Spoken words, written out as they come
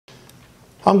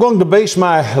I'm going to base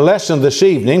my lesson this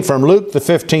evening from Luke the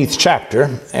 15th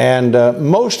chapter, and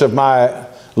most of my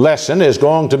lesson is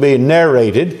going to be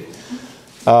narrated.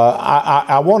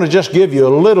 I want to just give you a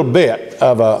little bit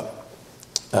of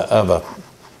a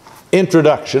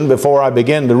introduction before I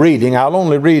begin the reading. I'll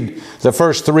only read the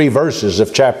first 3 verses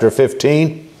of chapter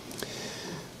 15.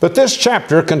 But this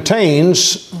chapter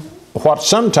contains what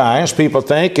sometimes people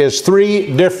think is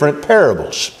 3 different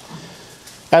parables.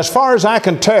 As far as I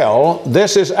can tell,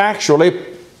 this is actually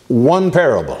one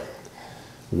parable.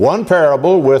 One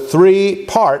parable with 3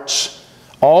 parts,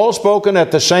 all spoken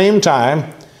at the same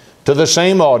time, to the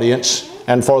same audience,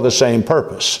 and for the same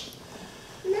purpose.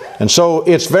 And so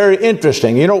it's very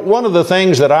interesting. You know, one of the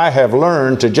things that I have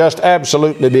learned to just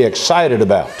absolutely be excited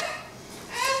about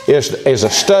is a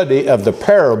study of the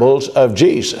parables of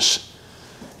Jesus.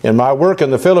 In my work in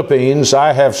the Philippines,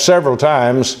 I have several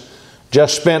times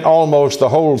just spent almost the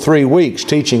whole 3 weeks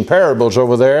teaching parables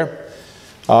over there.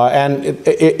 And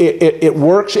it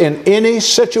works in any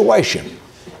situation.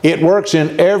 It works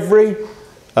in every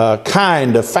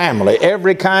kind of family,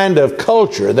 every kind of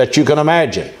culture that you can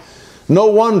imagine. No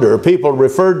wonder people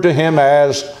referred to him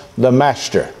as the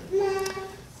Master.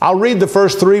 I'll read the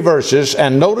first 3 verses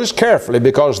and notice carefully,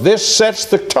 because this sets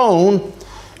the tone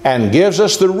and gives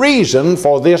us the reason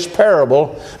for this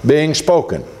parable being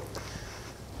spoken.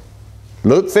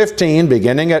 Luke 15,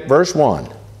 beginning at verse 1.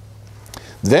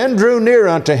 Then drew near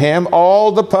unto him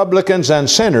all the publicans and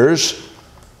sinners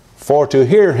for to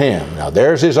hear him. Now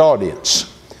there's his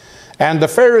audience. And the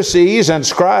Pharisees and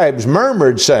scribes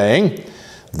murmured, saying,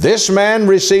 This man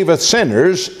receiveth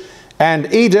sinners,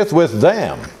 and eateth with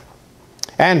them.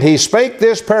 And he spake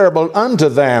this parable unto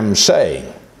them,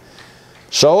 saying.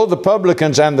 So the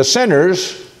publicans and the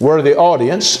sinners were the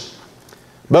audience.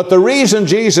 But the reason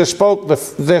Jesus spoke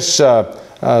this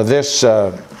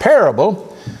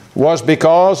parable was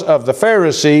because of the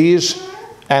Pharisees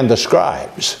and the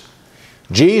scribes.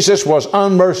 Jesus was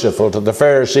unmerciful to the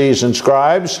Pharisees and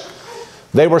scribes.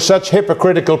 They were such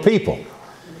hypocritical people,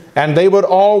 and they would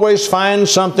always find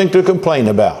something to complain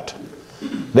about.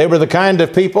 They were the kind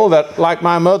of people that, like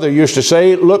my mother used to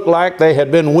say, looked like they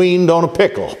had been weaned on a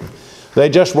pickle. They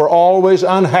just were always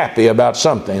unhappy about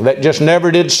something that just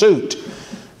never did suit,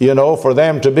 you know, for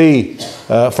them to be,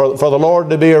 for the Lord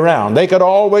to be around. They could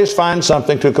always find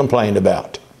something to complain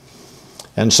about.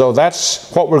 And so that's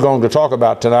what we're going to talk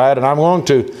about tonight. And I'm going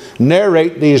to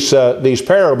narrate these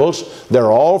parables.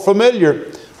 They're all familiar,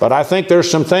 but I think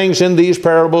there's some things in these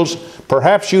parables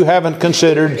perhaps you haven't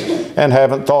considered and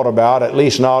haven't thought about, at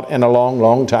least not in a long,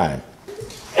 long time.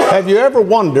 Have you ever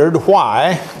wondered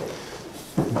why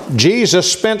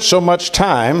Jesus spent so much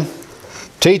time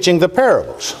teaching the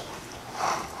parables?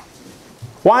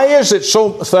 Why is it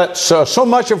that so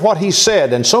much of what he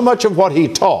said and so much of what he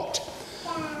taught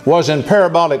was in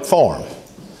parabolic form?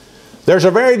 There's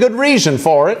a very good reason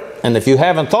for it, and if you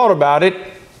haven't thought about it,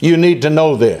 you need to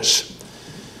know this.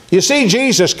 You see,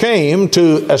 Jesus came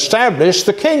to establish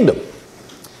the kingdom.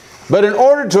 But in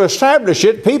order to establish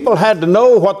it, people had to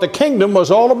know what the kingdom was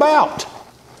all about.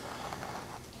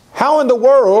 How in the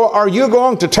world are you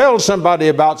going to tell somebody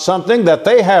about something that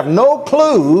they have no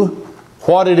clue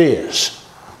what it is?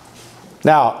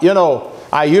 Now, you know,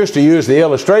 I used to use the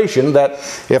illustration that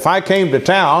if I came to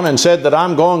town and said that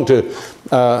I'm going to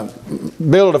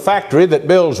build a factory that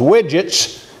builds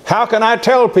widgets, how can I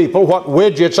tell people what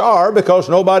widgets are, because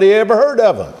nobody ever heard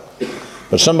of them?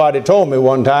 But somebody told me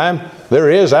one time there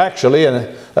is actually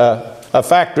a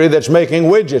factory that's making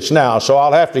widgets now, so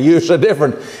I'll have to use a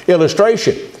different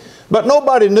illustration. But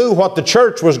nobody knew what the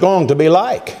church was going to be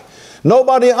like.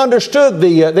 Nobody understood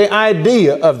the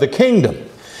idea of the kingdom.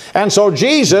 And so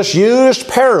Jesus used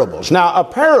parables. Now, a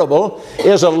parable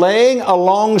is a laying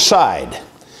alongside.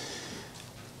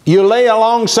 You lay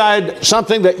alongside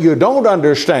something that you don't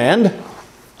understand,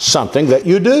 something that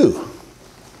you do.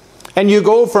 And you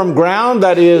go from ground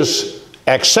that is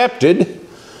accepted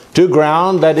to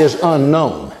ground that is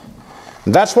unknown.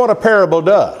 That's what a parable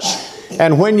does.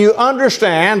 And when you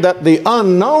understand that the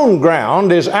unknown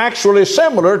ground is actually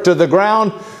similar to the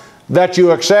ground that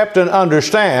you accept and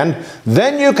understand,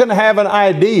 then you can have an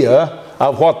idea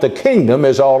of what the kingdom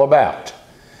is all about.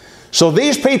 So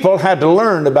these people had to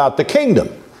learn about the kingdom.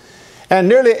 And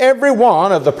nearly every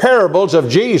one of the parables of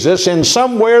Jesus, in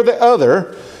some way or the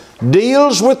other,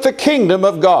 deals with the kingdom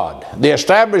of God, the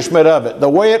establishment of it, the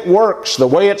way it works, the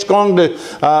way it's going to,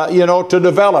 to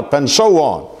develop, and so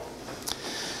on.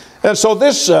 And so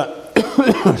this,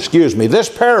 this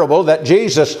parable that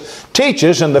Jesus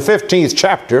teaches in the 15th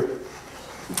chapter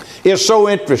is so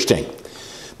interesting,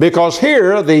 because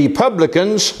here the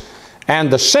publicans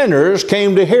and the sinners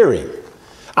came to hear him.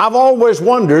 I've always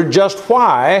wondered just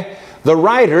why the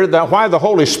writer, why the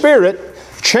Holy Spirit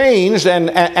changed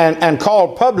and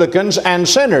called publicans and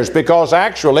sinners, because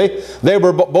actually they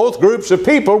were both groups of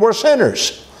people were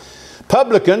sinners.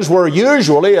 Publicans were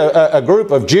usually a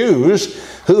group of Jews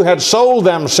who had sold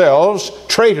themselves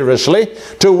traitorously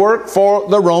to work for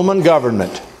the Roman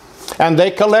government. And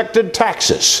they collected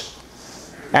taxes.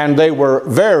 And they were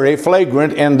very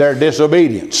flagrant in their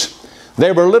disobedience.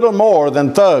 They were little more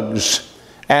than thugs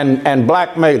and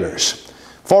blackmailers.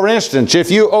 For instance, if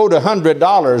you owed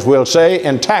 $100, we'll say,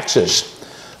 in taxes,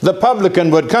 the publican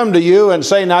would come to you and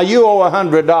say, now you owe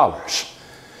 $100.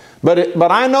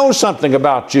 But I know something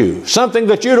about you, something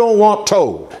that you don't want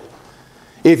told.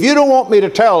 If you don't want me to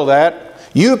tell that,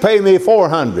 you pay me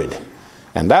 $400.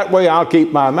 And that way I'll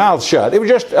keep my mouth shut. It was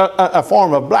just a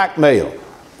form of blackmail.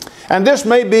 And this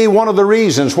may be one of the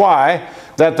reasons why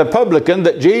that the publican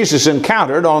that Jesus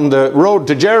encountered on the road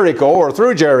to Jericho, or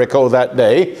through Jericho that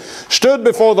day, stood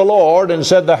before the Lord and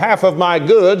said, the half of my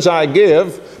goods I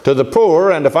give to the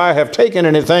poor, and if I have taken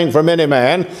anything from any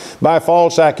man by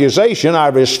false accusation, I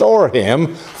restore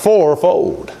him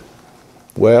fourfold.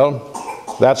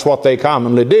 Well, that's what they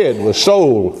commonly did, was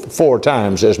sold 4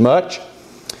 times as much.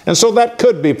 And so that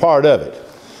could be part of it.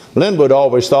 Linwood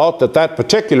always thought that that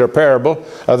particular parable,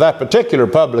 that particular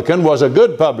publican was a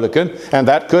good publican, and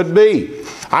that could be.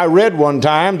 I read one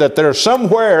time that there's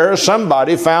somewhere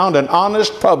somebody found an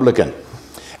honest publican,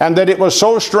 and that it was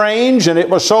so strange and it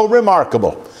was so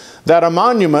remarkable that a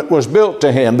monument was built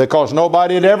to him, because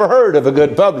nobody had ever heard of a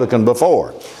good publican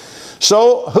before.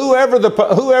 So whoever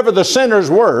the sinners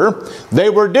were, they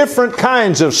were different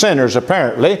kinds of sinners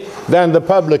apparently than the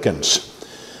publicans.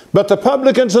 But the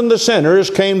publicans and the sinners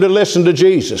came to listen to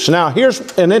Jesus. Now, here's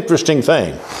an interesting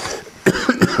thing.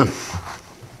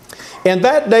 In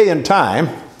that day and time,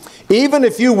 even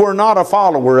if you were not a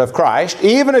follower of Christ,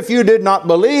 even if you did not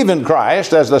believe in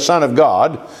Christ as the Son of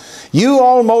God, you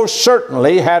almost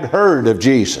certainly had heard of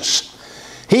Jesus.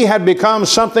 He had become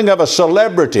something of a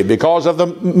celebrity because of the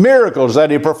miracles that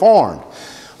he performed.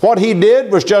 What he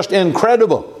did was just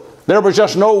incredible. There was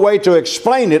just no way to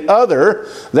explain it other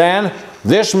than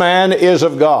this man is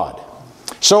of God.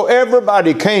 So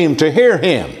everybody came to hear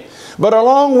him. But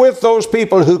along with those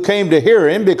people who came to hear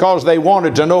him because they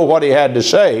wanted to know what he had to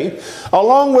say,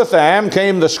 along with them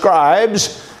came the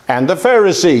scribes and the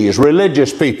Pharisees,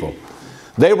 religious people.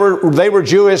 They were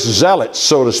Jewish zealots,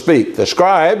 so to speak. The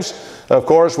scribes, of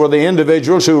course, were the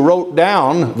individuals who wrote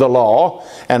down the law,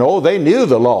 and they knew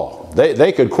the law.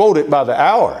 They could quote it by the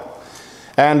hour.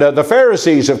 And the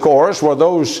Pharisees, of course, were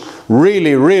those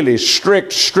really, really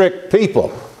strict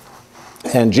people.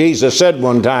 And Jesus said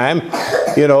one time,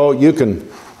 you know, you can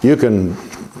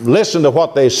listen to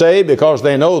what they say because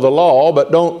they know the law,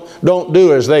 but don't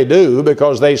do as they do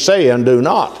because they say and do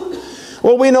not.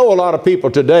 Well, we know a lot of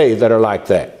people today that are like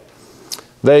that.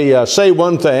 They say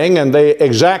one thing and they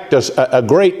exact a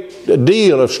great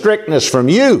deal of strictness from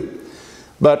you.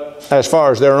 But as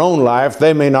far as their own life,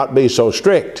 they may not be so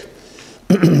strict.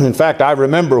 In fact, I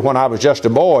remember when I was just a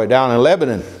boy down in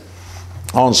Lebanon,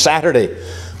 on Saturday,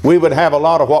 we would have a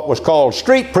lot of what was called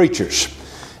street preachers.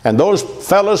 And those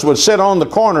fellas would sit on the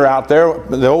corner out there,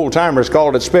 the old timers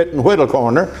called it spit and whittle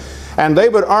corner, and they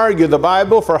would argue the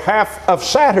Bible for half of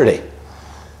Saturday.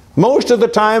 Most of the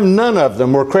time, none of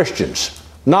them were Christians,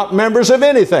 not members of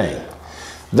anything.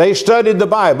 They studied the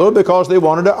Bible because they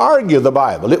wanted to argue the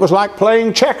Bible. It was like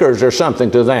playing checkers or something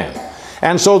to them.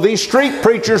 And so these street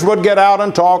preachers would get out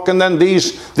and talk, and then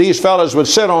these fellows would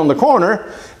sit on the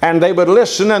corner, and they would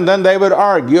listen, and then they would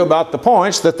argue about the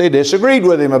points that they disagreed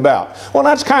with him about. Well,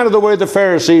 that's kind of the way the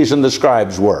Pharisees and the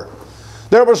scribes were.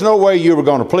 There was no way you were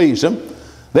going to please them.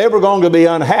 They were going to be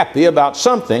unhappy about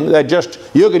something that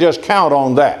you could just count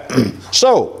on that.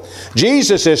 So,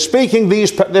 Jesus is speaking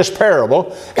this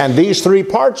parable and these 3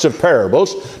 parts of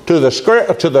parables to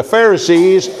the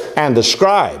Pharisees and the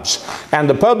scribes. And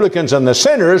the publicans and the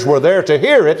sinners were there to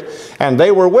hear it, and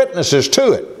they were witnesses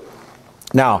to it.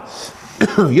 Now,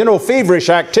 you know, feverish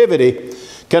activity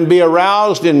can be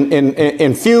aroused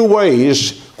in few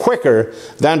ways quicker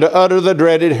than to utter the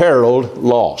dreaded herald,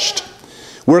 lost.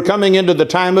 We're coming into the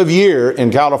time of year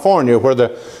in California where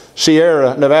the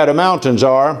Sierra Nevada mountains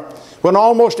are, when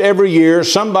almost every year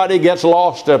somebody gets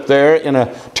lost up there in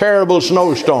a terrible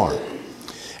snowstorm.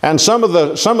 And some of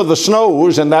the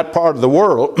snows in that part of the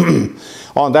world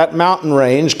on that mountain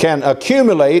range can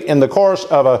accumulate in the course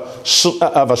of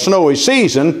a snowy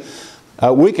season.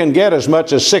 We can get as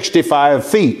much as 65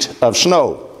 feet of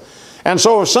snow. And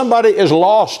so if somebody is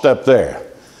lost up there,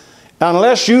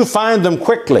 unless you find them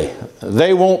quickly,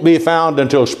 they won't be found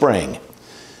until spring.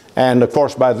 And of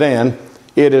course by then,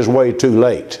 it is way too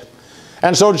late.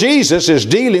 And so Jesus is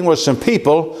dealing with some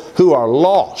people who are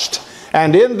lost.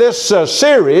 And in this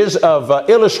series of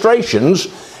illustrations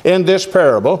in this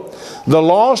parable, the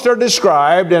lost are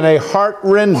described in a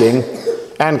heart-rending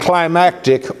and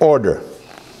climactic order.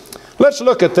 Let's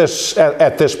look at this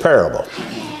parable.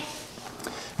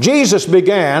 Jesus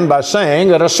began by saying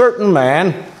that a certain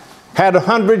man had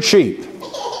 100 sheep,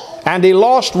 and he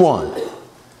lost one.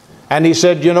 And he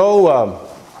said, you know,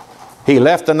 he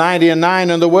left the 99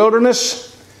 in the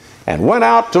wilderness and went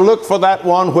out to look for that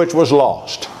one which was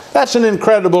lost. That's an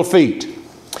incredible feat.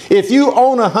 If you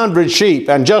own 100 sheep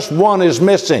and just one is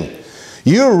missing,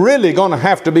 you're really going to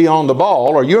have to be on the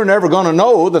ball, or you're never going to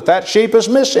know that that sheep is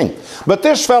missing. But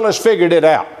this fellow's figured it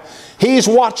out. He's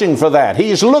watching for that.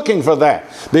 He's looking for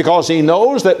that, because he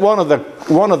knows that one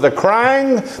of the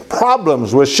crying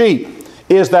problems with sheep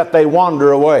is that they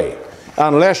wander away.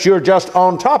 Unless you're just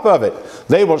on top of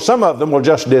it, some of them will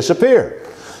just disappear.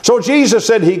 So Jesus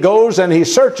said he goes and he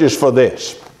searches for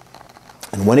this.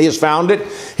 And when he has found it,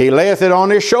 he layeth it on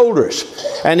his shoulders.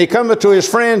 And he cometh to his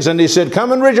friends, and he said,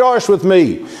 come and rejoice with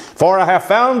me, for I have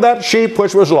found that sheep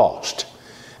which was lost.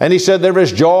 And he said, there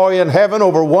is joy in heaven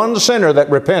over one sinner that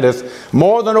repenteth,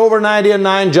 more than over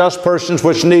 99 just persons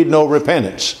which need no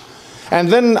repentance. And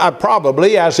then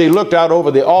probably, as he looked out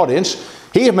over the audience,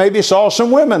 he maybe saw some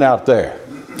women out there.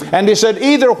 And he said,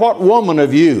 either what woman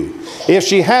of you, if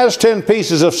she has 10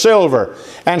 pieces of silver,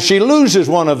 and she loses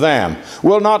one of them,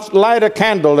 will not light a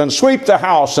candle and sweep the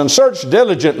house and search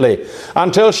diligently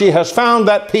until she has found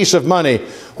that piece of money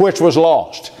which was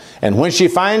lost? And when she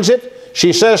finds it,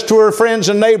 she says to her friends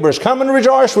and neighbors, come and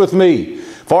rejoice with me,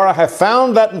 for I have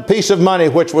found that piece of money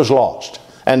which was lost.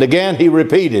 And again he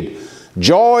repeated,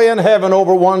 joy in heaven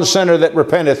over one sinner that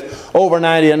repenteth, over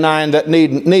 99 that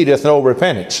needeth no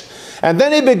repentance. And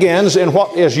then he begins in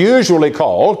what is usually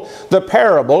called the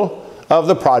parable of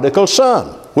the prodigal son,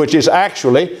 which is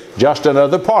actually just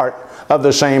another part of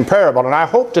the same parable. And I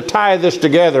hope to tie this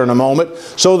together in a moment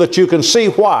so that you can see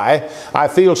why I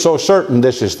feel so certain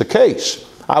this is the case.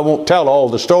 I won't tell all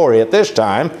the story at this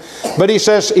time, but he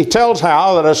tells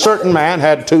how that a certain man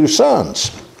had 2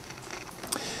 sons.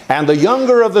 And the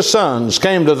younger of the sons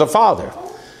came to the father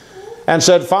and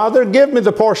said, Father, give me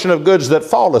the portion of goods that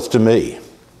falleth to me.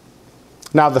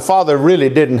 Now the father really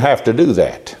didn't have to do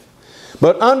that.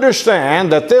 But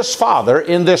understand that this father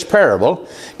in this parable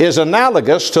is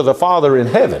analogous to the Father in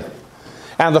heaven.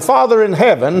 And the Father in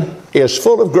heaven is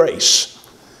full of grace.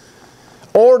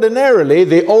 Ordinarily,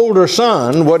 the older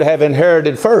son would have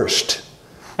inherited first,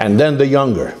 and then the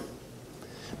younger.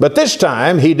 But this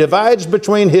time, he divides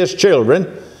between his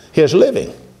children his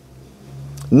living.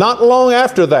 Not long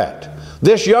after that,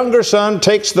 this younger son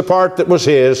takes the part that was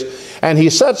his, and he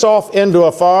sets off into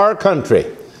a far country,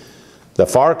 the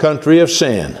far country of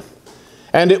sin.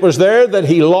 And it was there that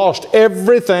he lost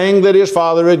everything that his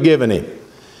father had given him.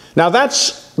 Now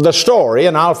that's the story,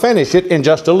 and I'll finish it in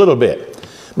just a little bit.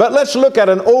 But let's look at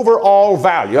an overall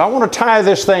value. I want to tie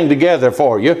this thing together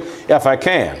for you, if I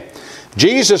can.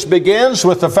 Jesus begins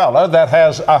with the fellow that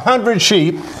has 100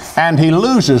 sheep, and he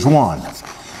loses one.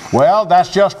 Well,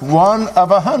 that's just one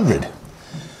of 100.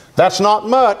 That's not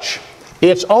much.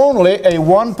 It's only a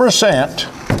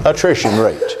 1% attrition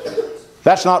rate.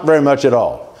 That's not very much at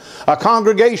all. A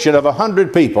congregation of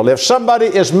 100 people, if somebody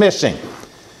is missing,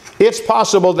 it's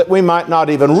possible that we might not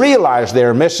even realize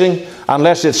they're missing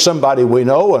unless it's somebody we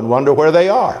know and wonder where they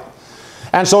are.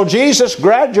 And so Jesus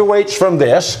graduates from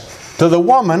this to the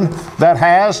woman that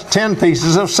has 10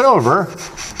 pieces of silver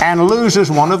and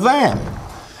loses one of them.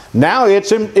 Now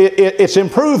it's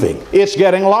improving. It's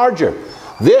getting larger.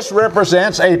 This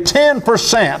represents a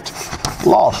 10%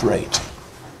 loss rate.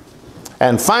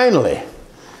 And finally,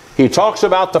 he talks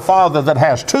about the father that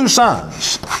has 2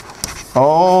 sons.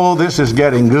 Oh, this is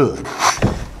getting good.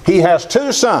 He has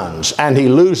 2 sons and he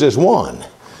loses one.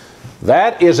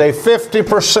 That is a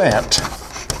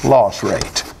 50% loss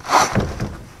rate.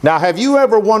 Now, have you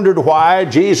ever wondered why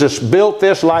Jesus built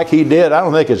this like he did? I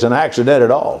don't think it's an accident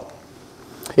at all.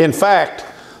 In fact,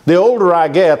 the older I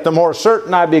get, the more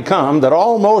certain I become that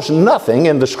almost nothing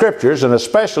in the Scriptures, and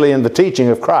especially in the teaching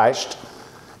of Christ,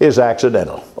 is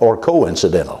accidental or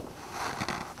coincidental.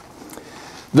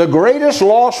 The greatest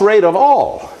loss rate of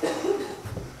all,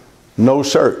 no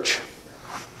search.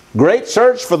 Great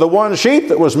search for the one sheep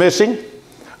that was missing.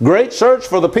 Great search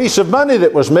for the piece of money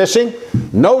that was missing.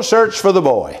 No search for the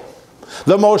boy.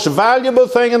 The most valuable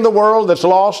thing in the world that's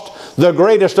lost, the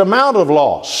greatest amount of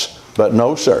loss, but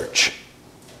no search.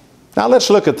 Now let's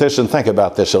look at this and think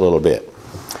about this a little bit.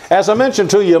 As I mentioned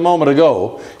to you a moment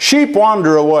ago, sheep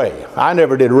wander away. I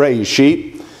never did raise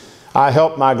sheep. I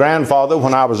helped my grandfather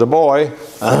when I was a boy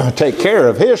take care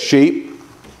of his sheep.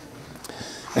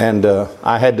 And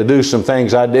I had to do some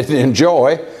things I didn't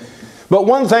enjoy. But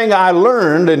one thing I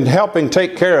learned in helping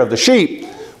take care of the sheep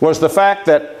was the fact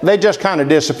that they just kind of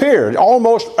disappeared.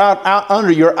 Almost out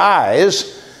under your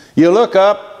eyes. You look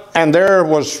up and there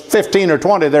was 15 or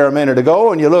 20 there a minute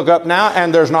ago, and you look up now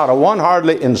and there's not a one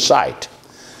hardly in sight.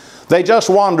 They just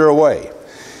wander away.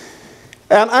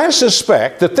 And I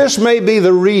suspect that this may be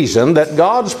the reason that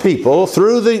God's people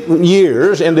through the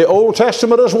years in the Old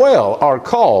Testament as well are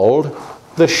called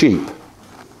the sheep.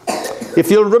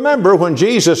 If you'll remember when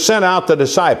Jesus sent out the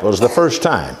disciples the first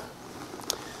time,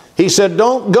 He said,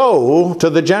 don't go to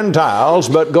the Gentiles,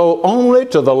 but go only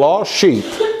to the lost sheep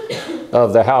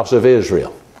of the house of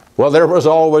Israel. Well, there was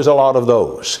always a lot of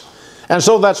those. And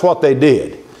so that's what they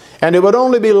did. And it would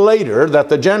only be later that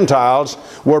the Gentiles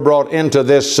were brought into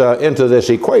this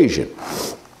equation.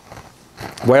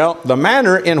 Well, the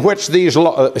manner in which these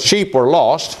sheep were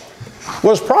lost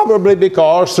was probably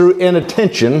because through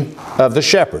inattention of the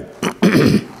shepherd.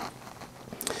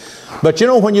 But you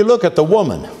know, when you look at the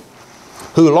woman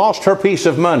who lost her piece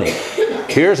of money,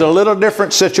 here's a little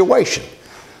different situation.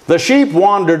 The sheep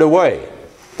wandered away.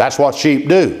 That's what sheep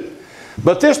do.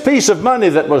 But this piece of money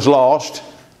that was lost,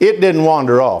 it didn't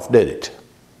wander off, did it?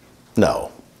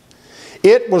 No.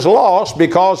 It was lost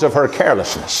because of her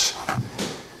carelessness.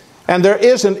 And there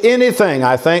isn't anything,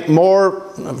 I think, more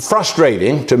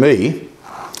frustrating to me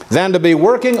than to be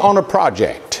working on a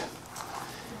project.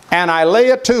 And I lay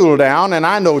a tool down and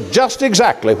I know just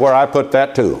exactly where I put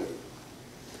that tool.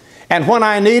 And when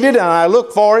I need it and I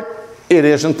look for it, it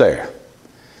isn't there.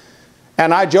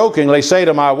 And I jokingly say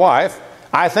to my wife,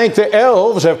 I think the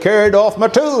elves have carried off my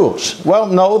tools. Well,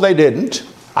 no, they didn't.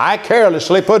 I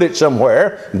carelessly put it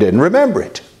somewhere, didn't remember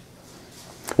it.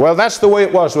 Well, that's the way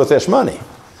it was with this money.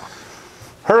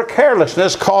 Her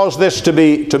carelessness caused this to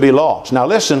be lost. Now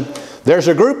listen, there's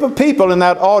a group of people in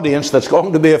that audience that's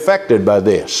going to be affected by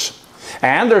this.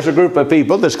 And there's a group of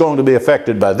people that's going to be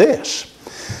affected by this.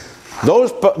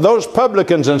 Those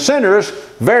publicans and sinners,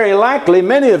 very likely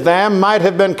many of them might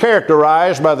have been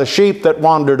characterized by the sheep that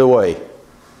wandered away.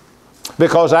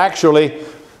 Because actually,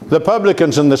 the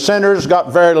publicans and the sinners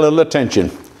got very little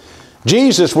attention.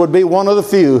 Jesus would be one of the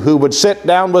few who would sit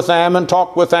down with them and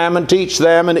talk with them and teach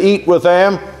them and eat with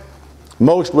them.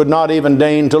 Most would not even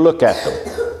deign to look at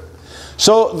them.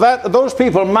 So those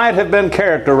people might have been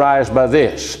characterized by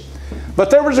this.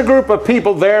 But there was a group of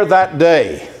people there that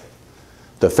day,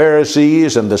 the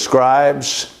Pharisees and the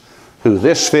scribes, who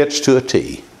this fits to a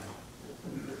T.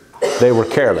 They were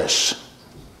careless.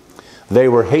 They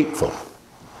were hateful.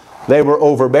 They were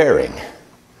overbearing.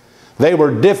 They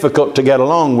were difficult to get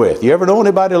along with. You ever know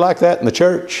anybody like that in the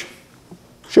church?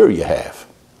 Sure you have.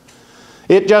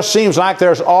 It just seems like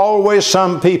there's always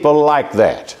some people like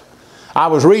that. I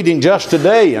was reading just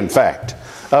today, in fact,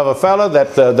 of a fellow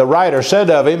that the writer said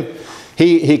of him,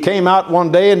 he came out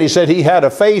one day and he said he had a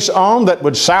face on that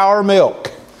would sour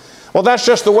milk. Well, that's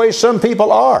just the way some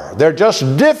people are. They're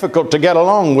just difficult to get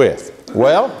along with.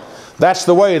 Well, that's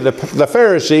the way the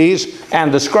Pharisees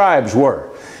and the scribes were.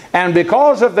 And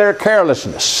because of their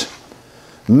carelessness,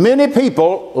 many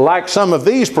people, like some of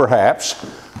these perhaps,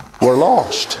 were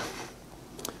lost.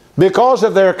 Because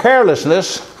of their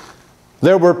carelessness,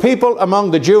 there were people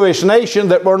among the Jewish nation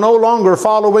that were no longer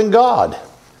following God.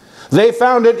 They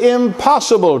found it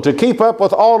impossible to keep up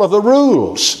with all of the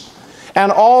rules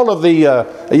and all of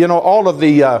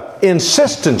the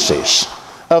insistencies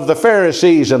of the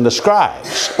Pharisees and the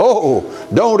scribes. Oh,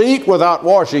 don't eat without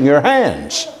washing your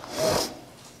hands.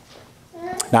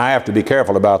 Now, I have to be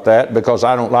careful about that because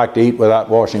I don't like to eat without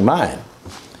washing mine.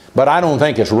 But I don't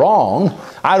think it's wrong.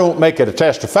 I don't make it a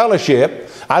test of fellowship.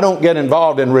 I don't get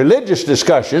involved in religious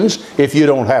discussions if you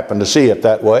don't happen to see it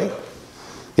that way.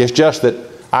 It's just that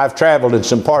I've traveled in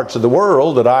some parts of the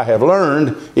world that I have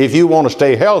learned if you want to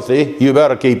stay healthy, you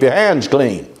better keep your hands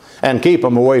clean and keep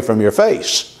them away from your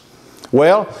face.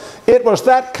 Well, it was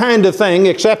that kind of thing,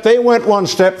 except they went one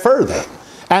step further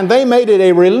and they made it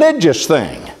a religious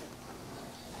thing.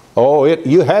 Oh,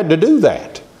 you had to do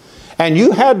that. And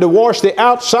you had to wash the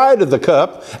outside of the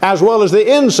cup as well as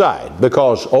the inside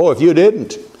because, oh, if you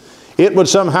didn't, it would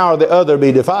somehow or the other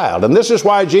be defiled. And this is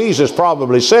why Jesus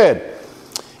probably said,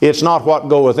 it's not what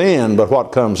goeth in, but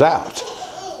what comes out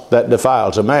that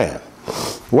defiles a man.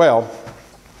 Well,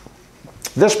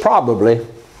 this probably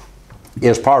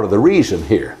is part of the reason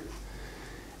here.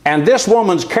 And this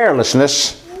woman's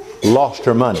carelessness lost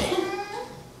her money.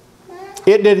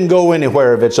 It didn't go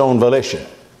anywhere of its own volition.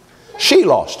 She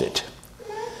lost it.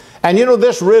 And you know,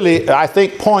 this really, I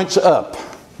think, points up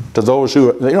to those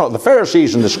who, the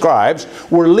Pharisees and the scribes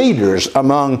were leaders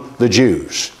among the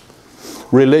Jews,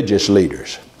 religious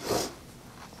leaders.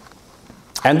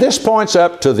 And this points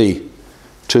up to the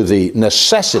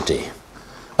necessity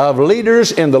of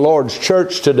leaders in the Lord's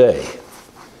church today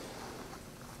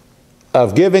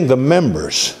of giving the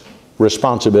members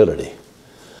responsibility,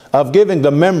 of giving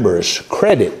the members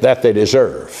credit that they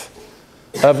deserve,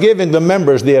 of giving the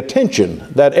members the attention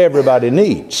that everybody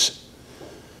needs.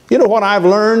 You know what I've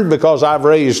learned, because I've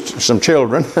raised some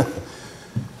children?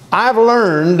 I've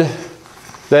learned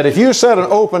that if you set an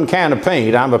open can of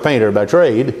paint, I'm a painter by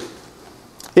trade,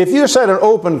 if you set an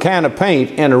open can of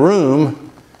paint in a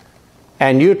room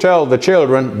and you tell the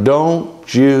children,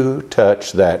 don't you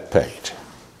touch that paint,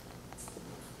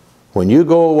 when you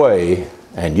go away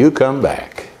and you come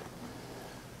back,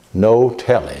 no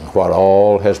telling what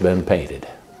all has been painted.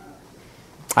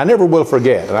 I never will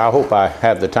forget, and I hope I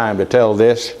have the time to tell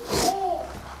this,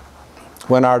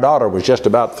 when our daughter was just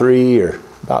about 3, or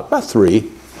about 3,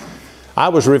 I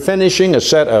was refinishing a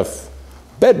set of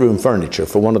bedroom furniture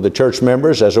for one of the church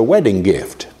members as a wedding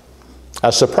gift,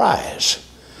 a surprise.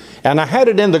 And I had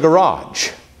it in the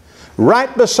garage,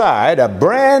 right beside a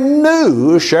brand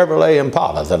new Chevrolet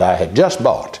Impala that I had just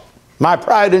bought, my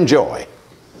pride and joy.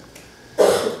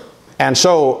 And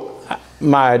so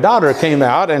my daughter came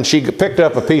out and she picked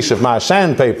up a piece of my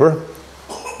sandpaper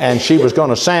and she was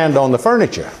going to sand on the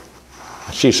furniture.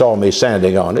 She saw me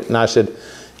sanding on it and I said,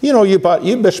 you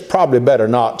probably better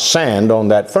not sand on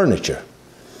that furniture.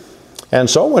 And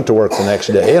so I went to work the next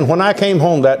day, and when I came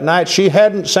home that night, she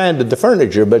hadn't sanded the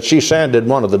furniture, but she sanded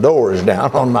one of the doors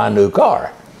down on my new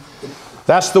car.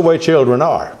 That's the way children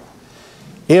are.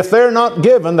 If they're not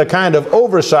given the kind of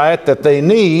oversight that they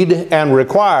need and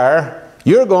require,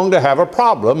 you're going to have a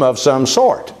problem of some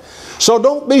sort. So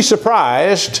don't be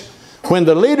surprised when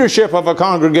the leadership of a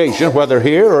congregation, whether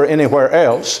here or anywhere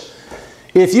else,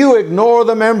 if you ignore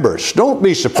the members, don't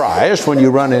be surprised when you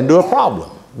run into a problem,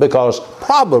 because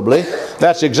probably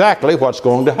that's exactly what's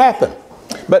going to happen.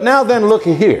 But now then,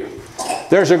 looky here.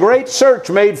 There's a great search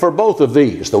made for both of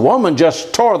these. The woman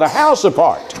just tore the house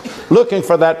apart looking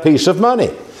for that piece of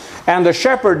money. And the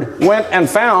shepherd went and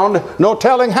found no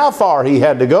telling how far he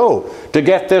had to go to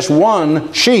get this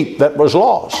one sheep that was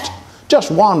lost.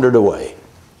 Just wandered away.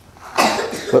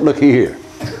 But looky here.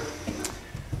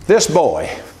 This boy,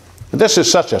 this is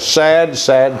such a sad,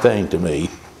 sad thing to me.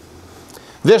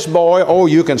 This boy, oh,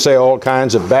 you can say all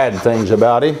kinds of bad things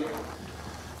about him.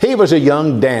 He was a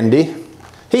young dandy.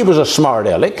 He was a smart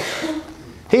aleck.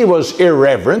 He was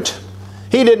irreverent.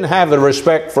 He didn't have the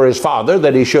respect for his father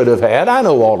that he should have had. I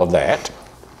know all of that.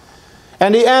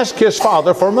 And he asked his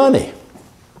father for money.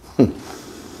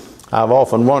 I've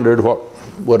often wondered what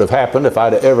would have happened if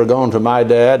I'd ever gone to my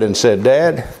dad and said,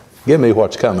 Dad, give me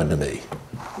what's coming to me.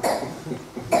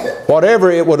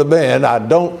 Whatever it would have been, I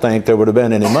don't think there would have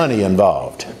been any money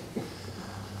involved.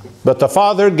 But the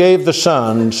father gave the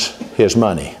sons his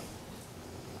money.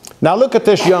 Now look at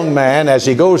this young man as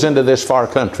he goes into this far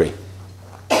country.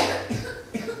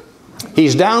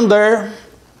 He's down there,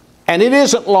 and it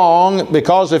isn't long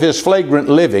because of his flagrant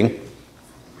living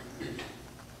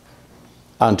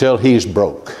until he's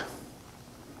broke.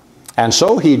 And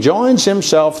so he joins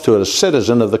himself to a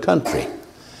citizen of the country.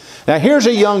 Now here's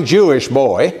a young Jewish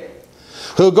boy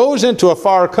who goes into a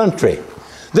far country.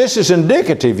 This is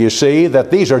indicative, you see, that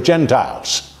these are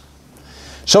Gentiles.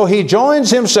 So he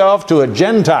joins himself to a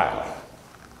Gentile.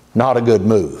 Not a good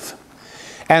move.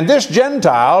 And this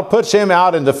Gentile puts him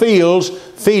out in the fields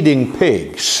feeding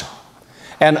pigs,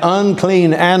 an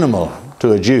unclean animal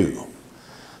to a Jew.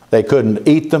 They couldn't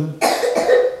eat them.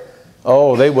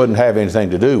 Oh, they wouldn't have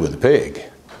anything to do with the pig.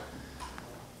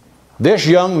 This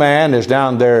young man is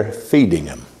down there feeding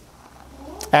him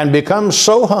and becomes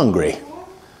so hungry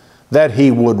that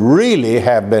he would really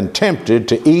have been tempted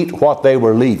to eat what they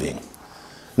were leaving.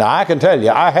 Now, I can tell you,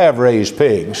 I have raised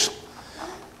pigs.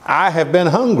 I have been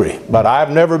hungry, but I've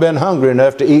never been hungry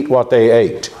enough to eat what they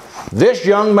ate. This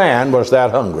young man was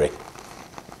that hungry.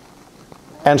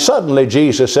 And suddenly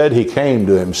Jesus said he came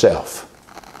to himself.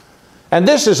 And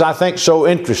this is, I think, so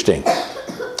interesting.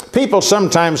 People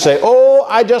sometimes say, oh,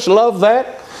 I just love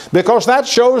that, because that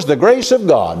shows the grace of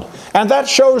God. And that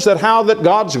shows that how that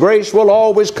God's grace will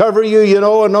always cover you, you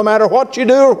know, and no matter what you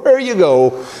do or where you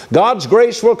go, God's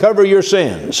grace will cover your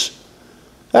sins.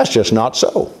 That's just not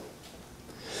so.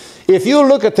 If you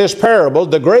look at this parable,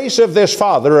 the grace of this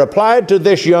father applied to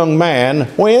this young man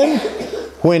when?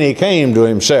 When he came to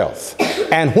himself.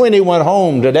 And when he went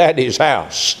home to Daddy's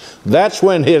house. That's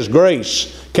when his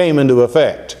grace came into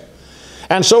effect.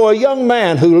 And so a young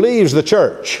man who leaves the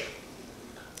church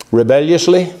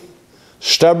rebelliously,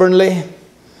 stubbornly,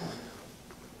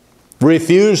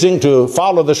 refusing to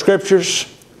follow the Scriptures.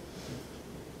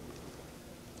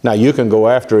 Now, you can go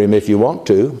after him if you want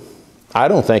to. I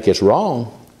don't think it's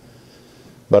wrong.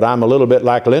 But I'm a little bit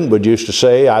like Linwood used to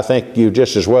say, I think you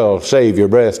just as well save your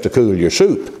breath to cool your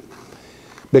soup.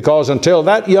 Because until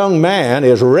that young man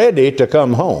is ready to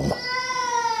come home,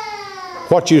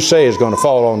 what you say is going to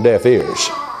fall on deaf ears.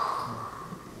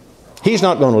 He's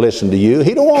not going to listen to you.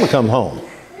 He don't want to come home.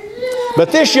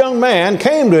 But this young man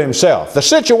came to himself. The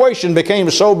situation became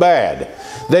so bad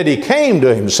that he came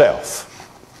to himself.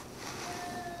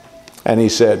 And he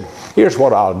said, here's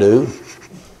what I'll do.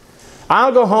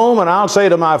 I'll go home and I'll say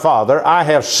to my father, I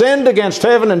have sinned against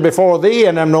heaven and before thee,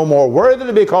 and am no more worthy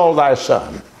to be called thy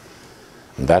son.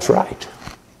 And that's right.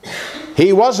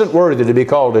 He wasn't worthy to be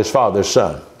called his father's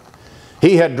son.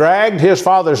 He had dragged his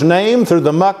father's name through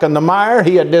the muck and the mire.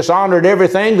 He had dishonored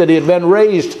everything that he had been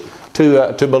raised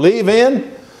to believe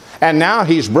in. And now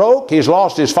he's broke. He's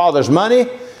lost his father's money.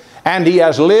 And he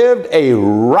has lived a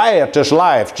riotous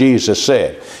life, Jesus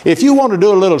said. If you want to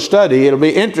do a little study, it'll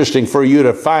be interesting for you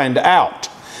to find out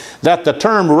that the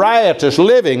term riotous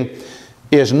living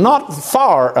is not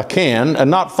far akin and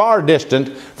not far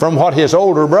distant from what his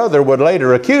older brother would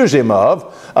later accuse him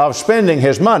of spending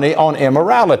his money on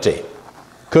immorality.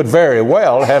 Could very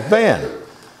well have been.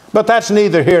 But that's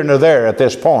neither here nor there at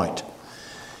this point.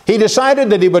 He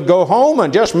decided that he would go home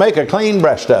and just make a clean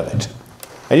breast of it.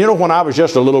 And you know, when I was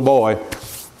just a little boy,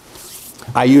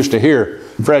 I used to hear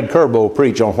Fred Kerbo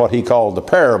preach on what he called the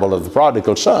parable of the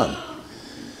prodigal son.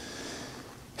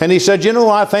 And he said, you know,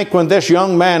 I think when this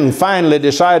young man finally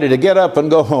decided to get up and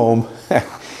go home,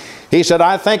 he said,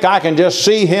 I think I can just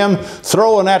see him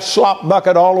throwing that slop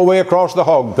bucket all the way across the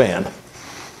hog pen.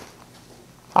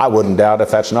 I wouldn't doubt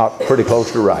if that's not pretty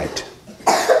close to right.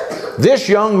 This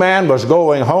young man was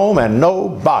going home and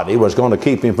nobody was going to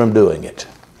keep him from doing it.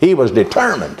 He was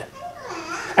determined.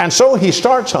 And so he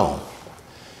starts home.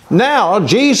 Now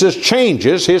Jesus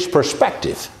changes his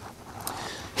perspective.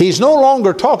 He's no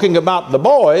longer talking about the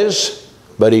boys,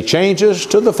 but he changes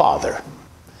to the father.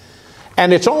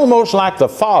 And it's almost like the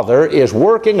father is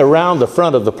working around the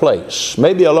front of the place,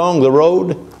 maybe along the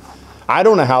road. I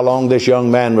don't know how long this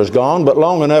young man was gone, but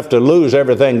long enough to lose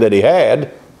everything that he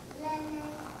had.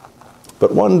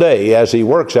 But one day, as he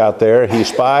works out there, he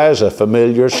spies a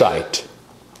familiar sight.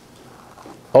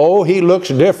 Oh, he looks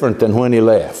different than when he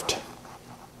left.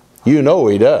 You know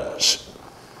he does.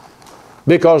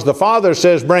 Because the father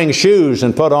says, bring shoes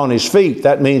and put on his feet.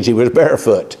 That means he was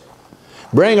barefoot.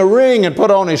 Bring a ring and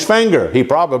put on his finger. He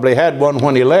probably had one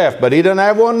when he left, but he doesn't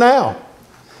have one now.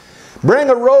 Bring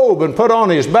a robe and put on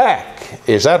his back.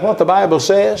 Is that what the Bible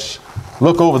says?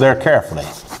 Look over there carefully.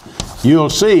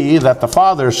 You'll see that the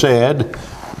father said,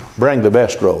 bring the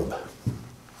best robe.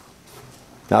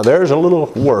 Now there's a little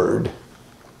word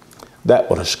that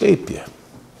will escape you.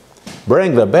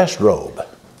 Bring the best robe.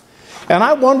 And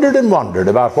I wondered and wondered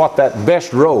about what that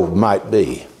best robe might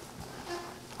be.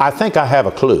 I think I have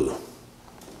a clue.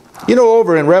 You know,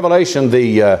 over in Revelation,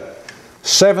 the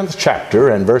 7th chapter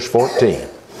and verse 14,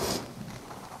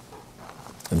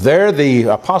 there the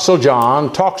Apostle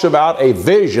John talks about a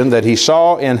vision that he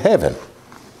saw in heaven.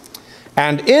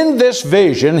 And in this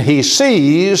vision, he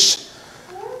sees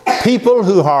people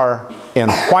who are in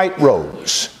white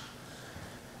robes.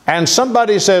 And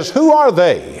somebody says, who are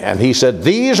they? And he said,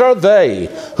 these are they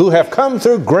who have come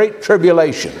through great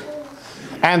tribulation.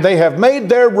 And they have made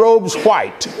their robes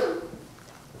white. Are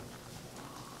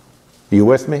you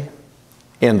with me?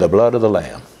 In the blood of the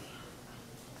Lamb.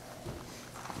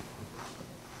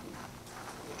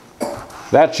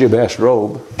 That's your best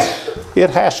robe.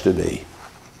 It has to be.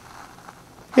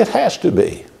 It has to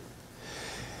be.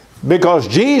 Because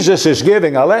Jesus is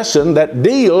giving a lesson that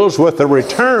deals with the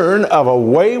return of a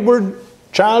wayward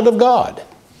child of God.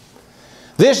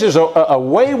 This is a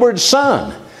wayward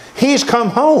son. He's come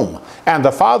home. And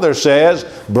the father says,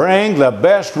 bring the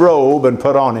best robe and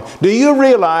put on it. Do you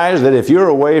realize that if you're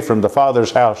away from the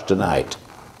Father's house tonight,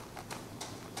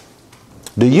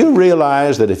 do you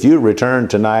realize that if you return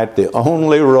tonight, the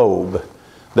only robe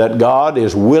that God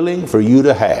is willing for you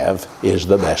to have is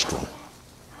the best one?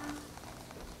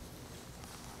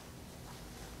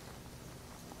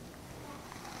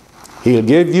 He'll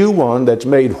give you one that's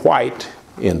made white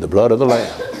in the blood of the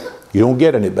Lamb. You don't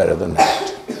get any better than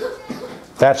that.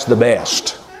 That's the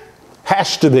best.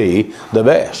 Has to be the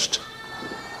best.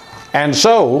 And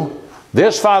so,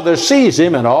 this father sees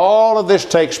him and all of this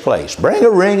takes place. Bring a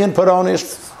ring and put on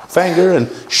his finger and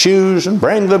shoes and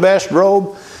bring the best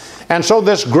robe. And so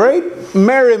this great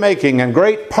merrymaking and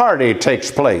great party takes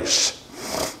place.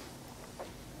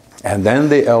 And then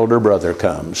the elder brother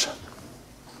comes.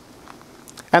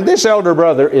 And this elder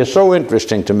brother is so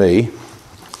interesting to me.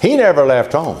 He never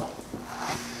left home.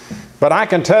 But I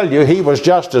can tell you he was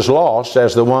just as lost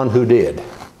as the one who did.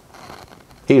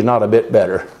 He's not a bit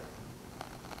better.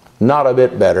 Not a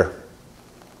bit better.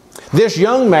 This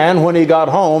young man, when he got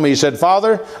home, he said,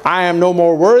 "Father, I am no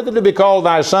more worthy to be called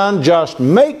thy son. Just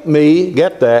make me,"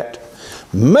 get that,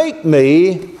 "make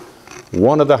me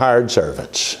one of the hired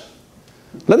servants."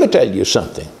 Let me tell you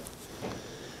something.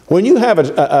 When you have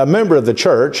a member of the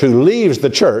church who leaves the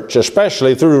church,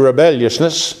 especially through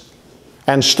rebelliousness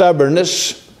and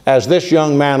stubbornness, as this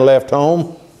young man left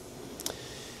home,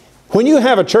 when you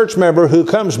have a church member who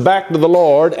comes back to the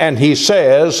Lord and he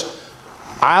says,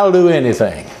 "I'll do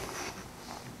anything.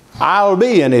 I'll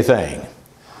be anything.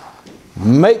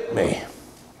 Make me."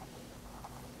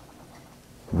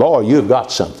 Boy, you've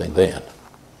got something then.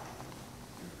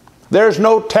 There's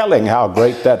no telling how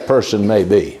great that person may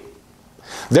be.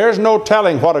 There's no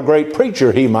telling what a great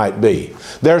preacher he might be.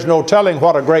 There's no telling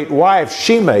what a great wife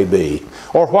she may be,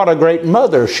 or what a great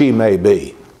mother she may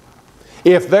be,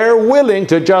 if they're willing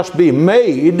to just be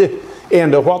made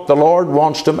into what the Lord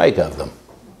wants to make of them.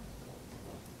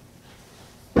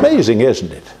 Amazing,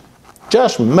 isn't it?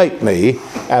 Just make me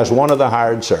as one of the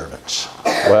hired servants.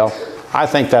 Well, I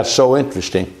think that's so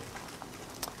interesting.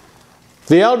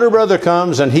 The elder brother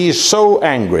comes and he's so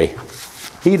angry.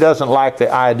 He doesn't like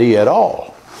the idea at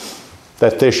all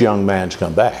that this young man's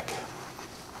come back.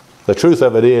 The truth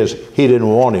of it is, he didn't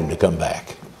want him to come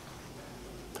back.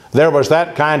 There was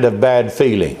that kind of bad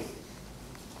feeling.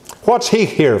 What's he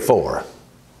here for?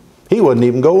 He wouldn't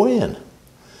even go in.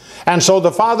 And so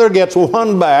the father gets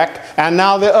one back, and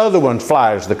now the other one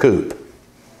flies the coop.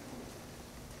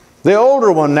 The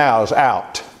older one now is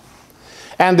out.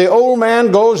 And the old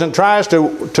man goes and tries to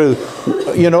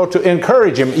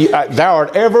encourage him. "Thou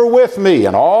art ever with me,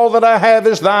 and all that I have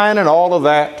is thine," and all of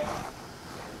that.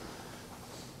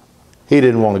 He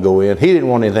didn't want to go in. He didn't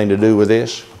want anything to do with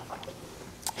this.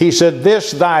 He said, "This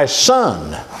thy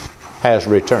son has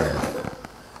returned."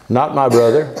 Not my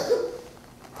brother,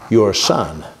 your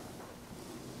son.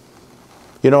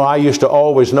 You know, I used to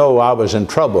always know I was in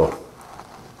trouble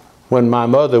when my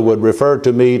mother would refer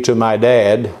to me to my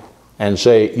dad and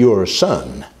say, "Your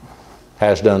son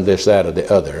has done this, that, or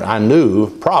the other." I knew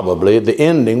probably the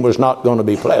ending was not going to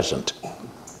be pleasant.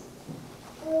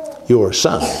 Your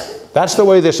son. That's the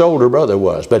way this older brother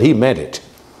was, but he meant it.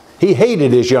 He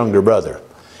hated his younger brother.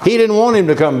 He didn't want him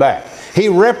to come back. He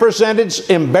represented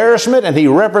embarrassment and he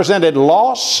represented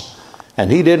loss,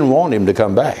 and he didn't want him to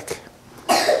come back.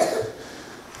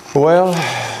 Well,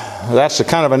 that's a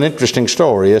kind of an interesting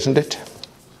story, isn't it?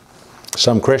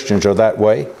 Some Christians are that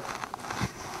way.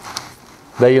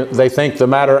 They think the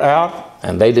matter out,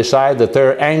 and they decide that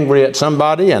they're angry at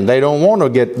somebody and they don't want to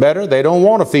get better. They don't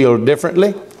want to feel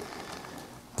differently.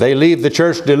 They leave the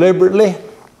church deliberately,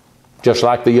 just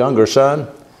like the younger son.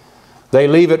 They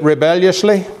leave it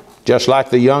rebelliously, just like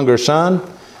the younger son.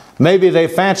 Maybe they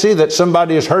fancy that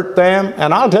somebody has hurt them.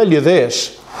 And I'll tell you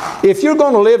this, if you're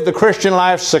going to live the Christian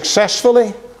life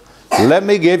successfully, let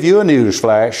me give you a news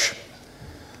flash.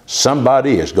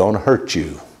 Somebody is going to hurt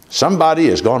you. Somebody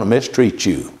is going to mistreat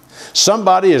you.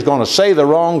 Somebody is going to say the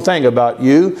wrong thing about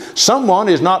you. Someone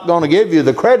is not going to give you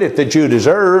the credit that you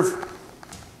deserve.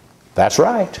 That's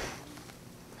right.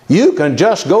 You can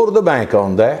just go to the bank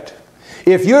on that.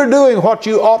 If you're doing what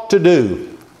you ought to do,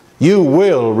 you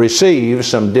will receive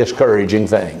some discouraging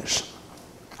things.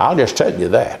 I'll just tell you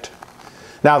that.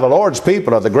 Now, the Lord's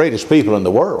people are the greatest people in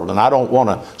the world, and I don't want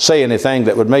to say anything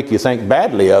that would make you think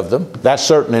badly of them. That's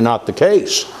certainly not the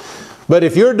case. But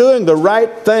if you're doing the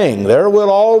right thing, there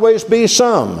will always be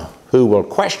some who will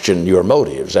question your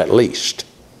motives, at least.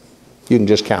 You can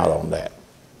just count on that.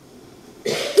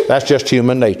 That's just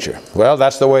human nature. Well,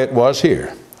 that's the way it was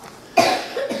here.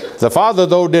 The father,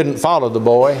 though, didn't follow the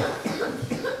boy.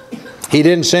 He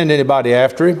didn't send anybody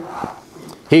after him.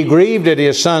 He grieved at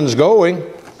his son's going,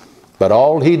 but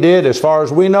all he did, as far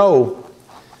as we know,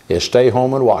 is stay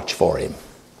home and watch for him.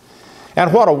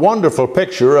 And what a wonderful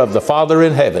picture of the Father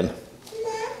in heaven.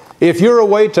 If you're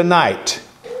away tonight,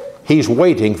 He's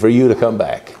waiting for you to come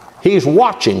back. He's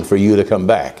watching for you to come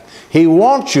back. He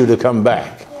wants you to come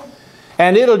back.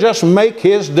 And it'll just make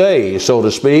His day, so to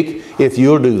speak, if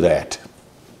you'll do that.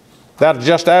 That'll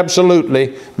just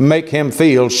absolutely make Him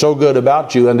feel so good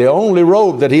about you. And the only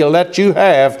road that He'll let you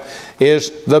have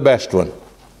is the best one.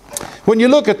 When you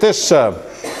look at this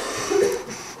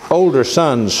older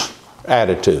son's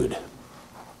attitude,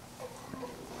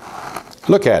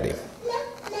 look at him.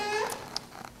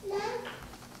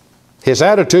 His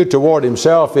attitude toward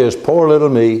himself is, poor little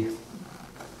me.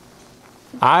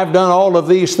 I've done all of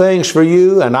these things for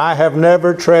you, and I have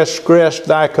never transgressed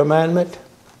thy commandment?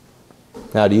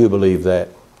 Now, do you believe that?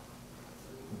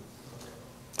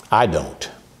 I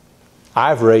don't.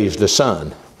 I've raised a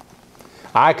son.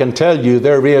 I can tell you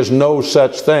there is no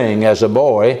such thing as a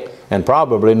boy, and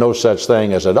probably no such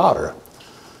thing as a daughter,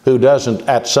 who doesn't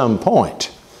at some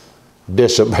point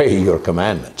disobey your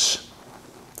commandments.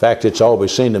 In fact, it's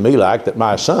always seemed to me like that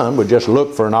my son would just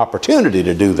look for an opportunity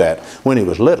to do that when he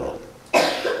was little.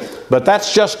 But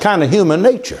that's just kind of human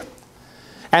nature.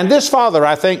 And this father,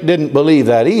 I think, didn't believe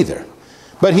that either.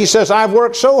 But he says, I've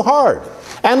worked so hard,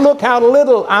 and look how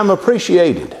little I'm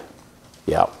appreciated.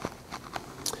 Yeah,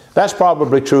 that's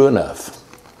probably true enough.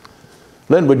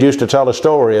 Linwood used to tell a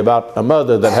story about a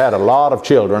mother that had a lot of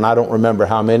children. I don't remember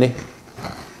how many.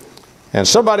 And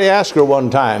somebody asked her one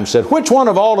time, said, which one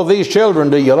of all of these children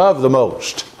do you love the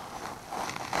most?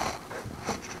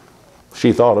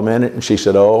 She thought a minute and she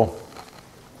said, oh,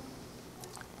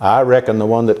 I reckon the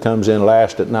one that comes in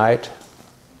last at night.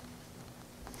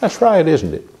 That's right,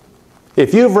 isn't it?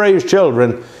 If you've raised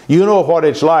children, you know what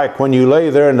it's like when you lay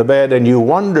there in the bed and you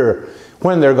wonder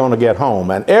when they're going to get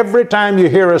home. And every time you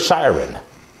hear a siren,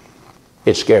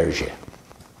 it scares you.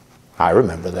 I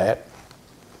remember that.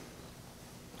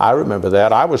 I remember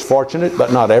that. I was fortunate,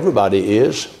 but not everybody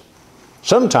is.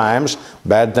 Sometimes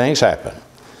bad things happen.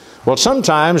 Well,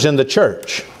 sometimes in the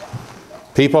church,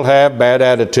 people have bad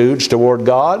attitudes toward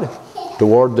God,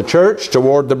 toward the church,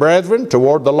 toward the brethren,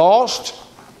 toward the lost,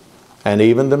 and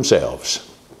even themselves.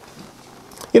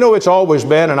 You know, it's always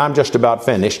been, and I'm just about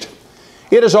finished,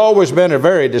 it has always been a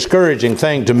very discouraging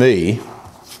thing to me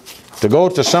to go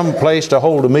to some place to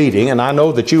hold a meeting, and I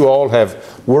know that you all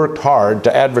have worked hard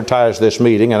to advertise this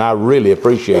meeting, and I really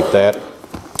appreciate that.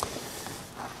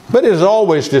 But it has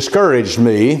always discouraged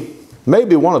me,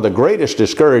 maybe one of the greatest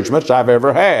discouragements I've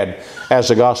ever had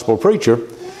as a gospel preacher,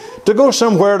 to go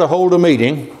somewhere to hold a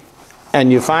meeting,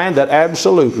 and you find that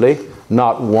absolutely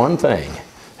not one thing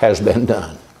has been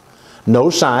done. No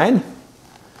sign,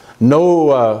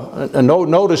 no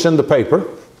notice in the paper,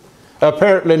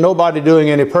 apparently nobody doing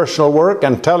any personal work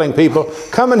and telling people,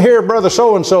 come and hear Brother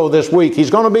so-and-so this week. He's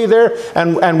going to be there,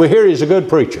 and we hear he's a good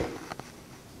preacher.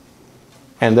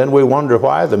 And then we wonder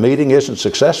why the meeting isn't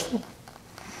successful.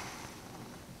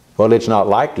 Well, it's not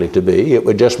likely to be. It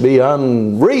would just be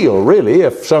unreal, really,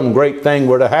 if some great thing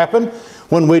were to happen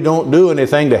when we don't do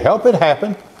anything to help it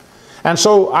happen. And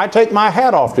so I take my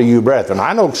hat off to you, brethren.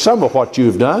 I know some of what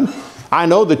you've done. I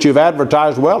know that you've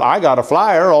advertised well. I got a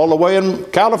flyer all the way in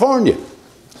California.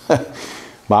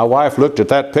 My wife looked at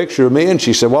that picture of me and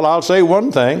she said, well, I'll say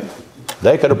one thing.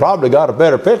 They could have probably got a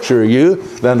better picture of you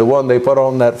than the one they put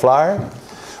on that flyer.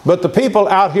 But the people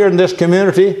out here in this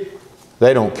community,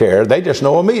 they don't care. They just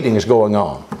know a meeting is going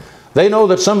on. They know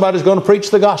that somebody's going to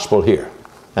preach the gospel here.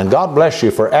 And God bless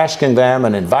you for asking them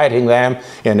and inviting them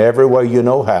in every way you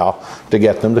know how to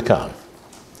get them to come.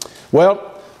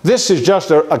 Well, this is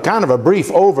just a kind of a brief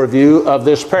overview of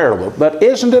this parable. But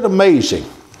isn't it amazing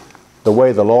the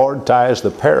way the Lord ties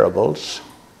the parables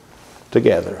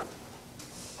together?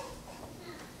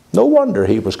 No wonder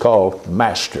he was called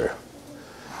Master.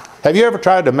 Have you ever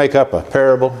tried to make up a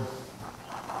parable?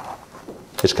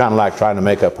 It's kind of like trying to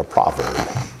make up a proverb.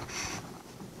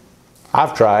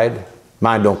 I've tried.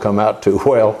 Mine don't come out too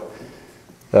well.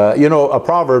 You know, a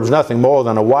proverb is nothing more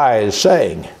than a wise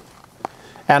saying.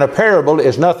 And a parable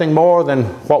is nothing more than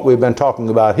what we've been talking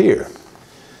about here.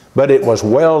 But it was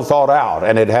well thought out,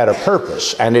 and it had a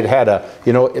purpose, and it had a,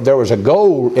 you know, there was a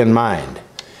goal in mind.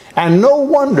 And no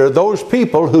wonder those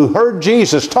people who heard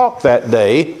Jesus talk that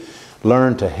day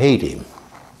learned to hate him.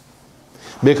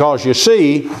 Because you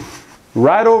see,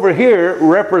 right over here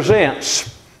represents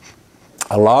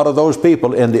a lot of those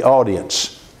people in the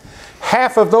audience.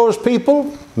 Half of those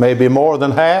people, maybe more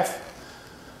than half,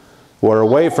 were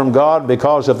away from God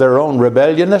because of their own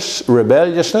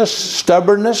rebelliousness,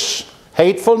 stubbornness,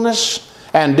 hatefulness,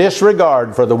 and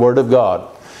disregard for the Word of God.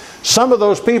 Some of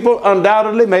those people,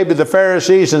 undoubtedly, maybe the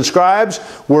Pharisees and scribes,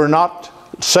 were not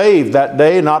saved that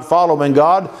day, not following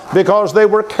God, because they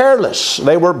were careless.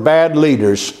 They were bad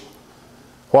leaders.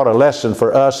 What a lesson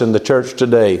for us in the church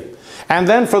today. And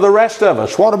then for the rest of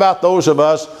us, what about those of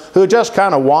us who just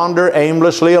kind of wander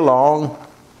aimlessly along?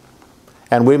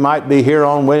 And we might be here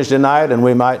on Wednesday night and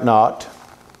we might not.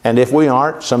 And if we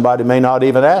aren't, somebody may not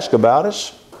even ask about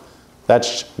us.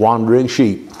 That's wandering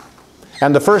sheep.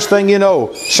 And the first thing you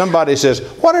know, somebody says,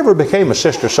 whatever became of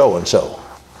Sister so-and-so?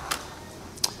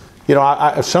 You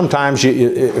know, sometimes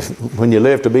when you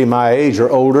live to be my age or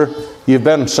older, you've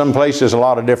been some places a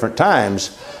lot of different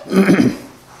times.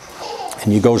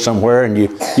 And you go somewhere and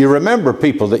you remember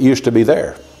people that used to be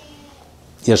there.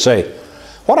 You say,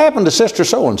 what happened to Sister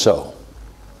so-and-so?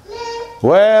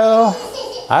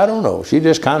 Well, I don't know. She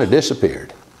just kind of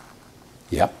disappeared.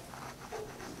 Yep.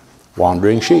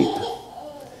 Wandering sheep.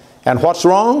 And what's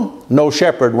wrong? No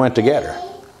shepherd went to get her.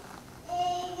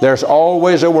 There's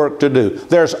always a work to do.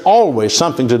 There's always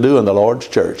something to do in the Lord's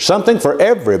church. Something for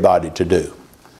everybody to do.